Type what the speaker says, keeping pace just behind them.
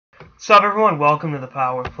What's up, everyone? Welcome to the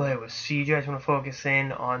Power Play with CJ. I just want to focus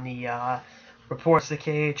in on the reports the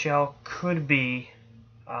KHL could be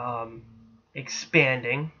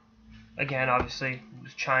expanding. Again, obviously, it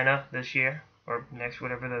was China this year, or next,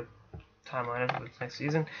 whatever the timeline is, with next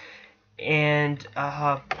season. And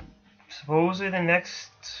supposedly the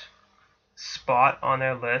next spot on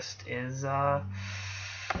their list is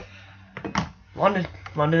London,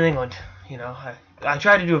 England. You know, I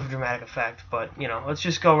tried to do it for dramatic effect, but let's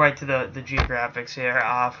just go right to the geographics here.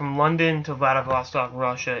 From London to Vladivostok,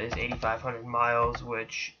 Russia is 8,500 miles,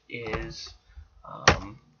 which is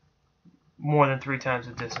more than 3 times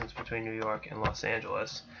the distance between New York and Los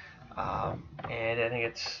Angeles. And I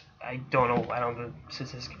think I don't know the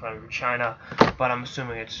statistics for China, but I'm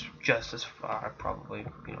assuming it's just as far, probably,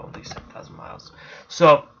 at least 10,000 miles.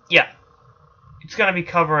 So, yeah, it's going to be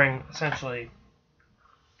covering essentially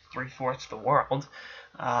 3/4 of the world.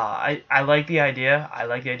 I like the idea. I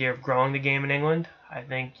like the idea of growing the game in England. I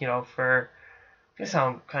think, I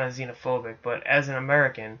sound kind of xenophobic, but as an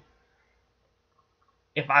American,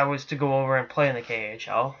 if I was to go over and play in the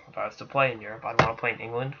KHL, if I was to play in Europe, I'd want to play in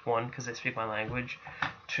England. One, because they speak my language.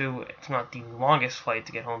 Two, it's not the longest flight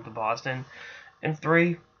to get home to Boston. And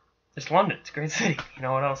three, it's London. It's a great city.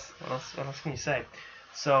 What else can you say?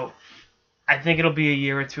 So, I think it'll be a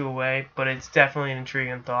year or two away, but it's definitely an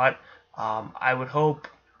intriguing thought. I would hope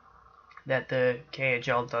that the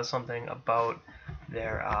KHL does something about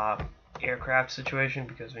their aircraft situation,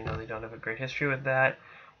 because we know they don't have a great history with that.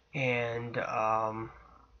 And,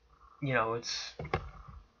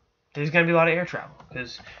 there's going to be a lot of air travel,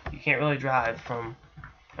 because you can't really drive from,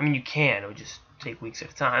 you can, it would just take weeks at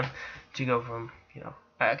a time to go from,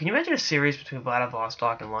 can you imagine a series between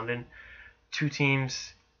Vladivostok and London? Two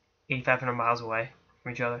teams 8,500 miles away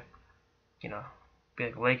from each other. Be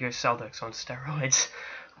like Lakers, Celtics on steroids.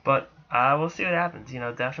 But we'll see what happens.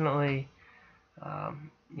 Definitely. I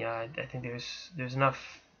think there's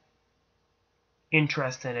enough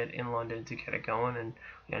interest in it in London to get it going, and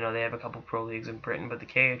they have a couple pro leagues in Britain, but the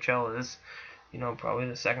KHL is, probably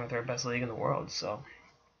the second or third best league in the world. So,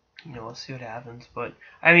 we'll see what happens. But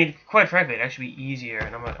quite frankly, it'd actually be easier,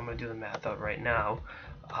 and I'm gonna do the math out right now,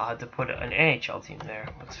 to put an NHL team there.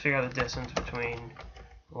 Let's figure out the distance between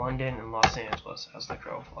London and Los Angeles as the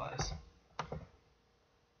crow flies.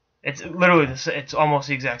 It's literally it's almost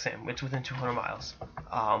the exact same. It's within 200 miles.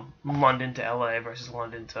 London to LA versus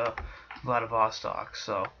London to Vladivostok.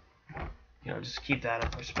 So, just keep that in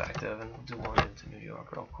perspective, and we'll do London to New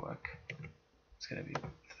York real quick. It's gonna be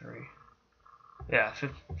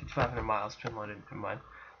 500 miles between London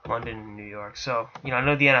and New York. So, I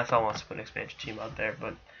know the NFL wants to put an expansion team out there,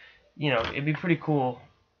 but, it'd be pretty cool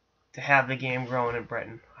to have the game growing in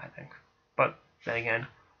Britain, I think. But then again,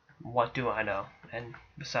 what do I know? And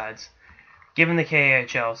besides, given the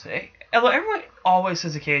KHL, everyone always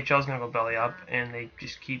says the KHL is going to go belly up, and they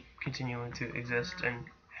just keep continuing to exist and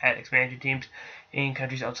had expansion teams in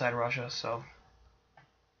countries outside Russia. So,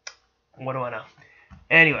 what do I know?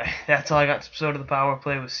 Anyway, that's all I got. This episode of the Power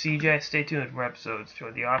Play with CJ. Stay tuned for episodes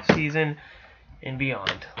toward the off season and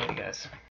beyond. Love you guys.